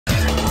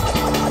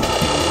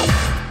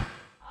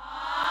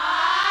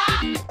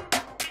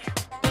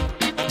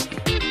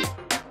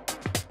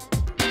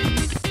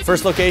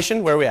First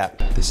location, where are we at?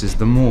 This is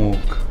the morgue.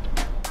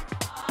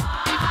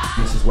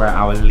 This is where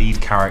our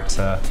lead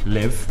character,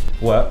 Liv,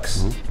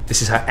 works.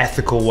 This is her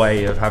ethical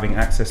way of having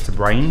access to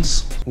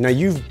brains. Now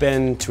you've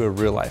been to a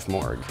real life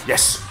morgue.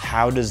 Yes.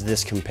 How does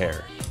this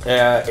compare?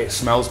 It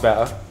smells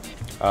better.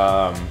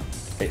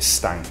 It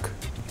stank.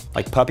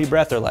 Like puppy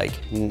breath or like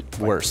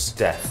worse?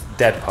 Death.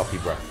 Dead puppy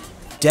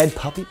breath. Dead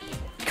puppy?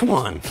 Come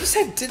on. You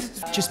said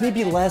just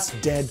maybe less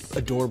dead,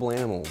 adorable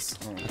animals.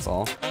 That's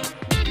all.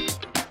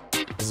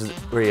 This is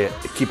where you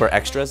keep our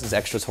extras. Is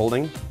extras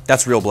holding?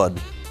 That's real blood.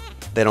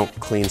 They don't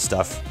clean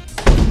stuff.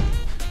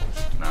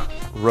 No.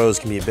 Rose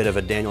can be a bit of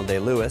a Daniel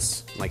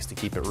Day-Lewis. Likes to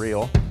keep it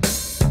real.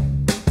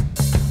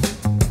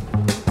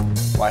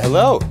 Why,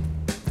 hello.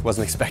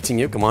 Wasn't expecting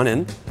you. Come on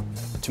in.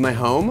 To my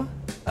home,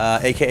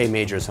 AKA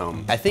Major's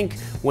home. I think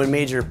when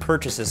Major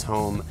purchased his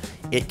home,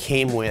 it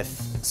came with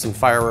some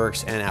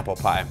fireworks and apple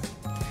pie.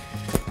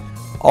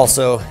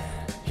 Also,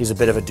 he's a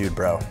bit of a dude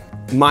bro.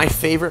 My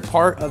favorite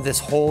part of this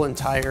whole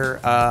entire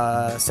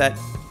set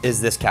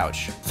is this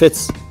couch.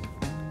 Fits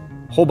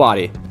whole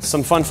body.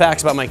 Some fun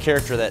facts about my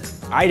character that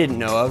I didn't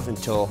know of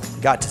until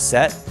got to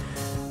set.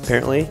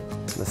 Apparently,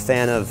 I'm a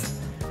fan of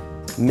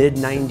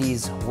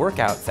mid-90s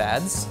workout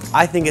fads.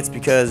 I think it's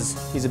because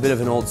he's a bit of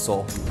an old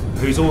soul.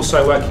 Who's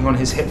also working on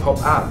his hip hop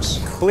abs.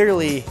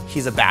 Clearly,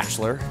 he's a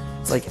bachelor.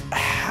 It's like,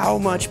 how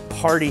much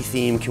party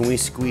theme can we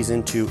squeeze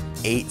into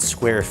 8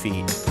 square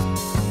feet?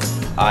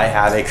 I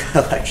have a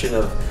collection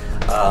of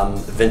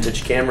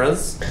vintage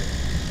cameras.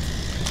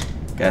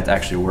 That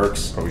actually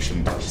works. Probably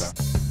shouldn't touch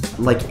that.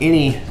 Like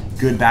any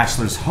good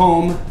bachelor's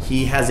home,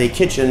 he has a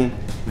kitchen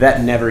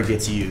that never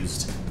gets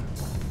used.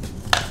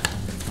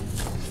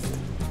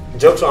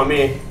 Joke's on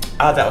me. I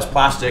thought that was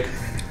plastic.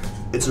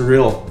 It's a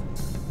real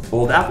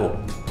old apple.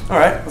 All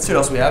right, let's see what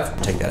else we have.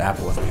 Take that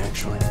apple with me,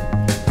 actually.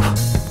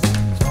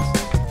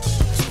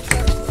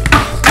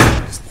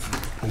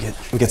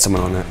 We'll get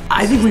someone on that.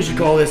 I think we should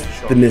call this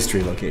the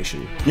mystery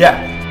location.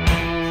 Yeah.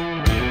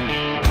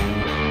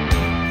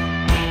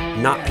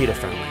 Not PETA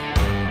friendly.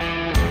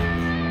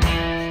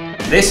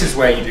 This is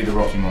where you do the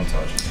Rocky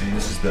montage. And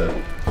this is the...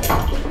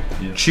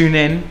 Yeah. Tune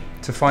in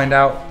to find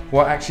out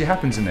what actually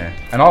happens in there.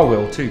 And I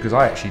will too, because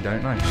I actually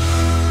don't know.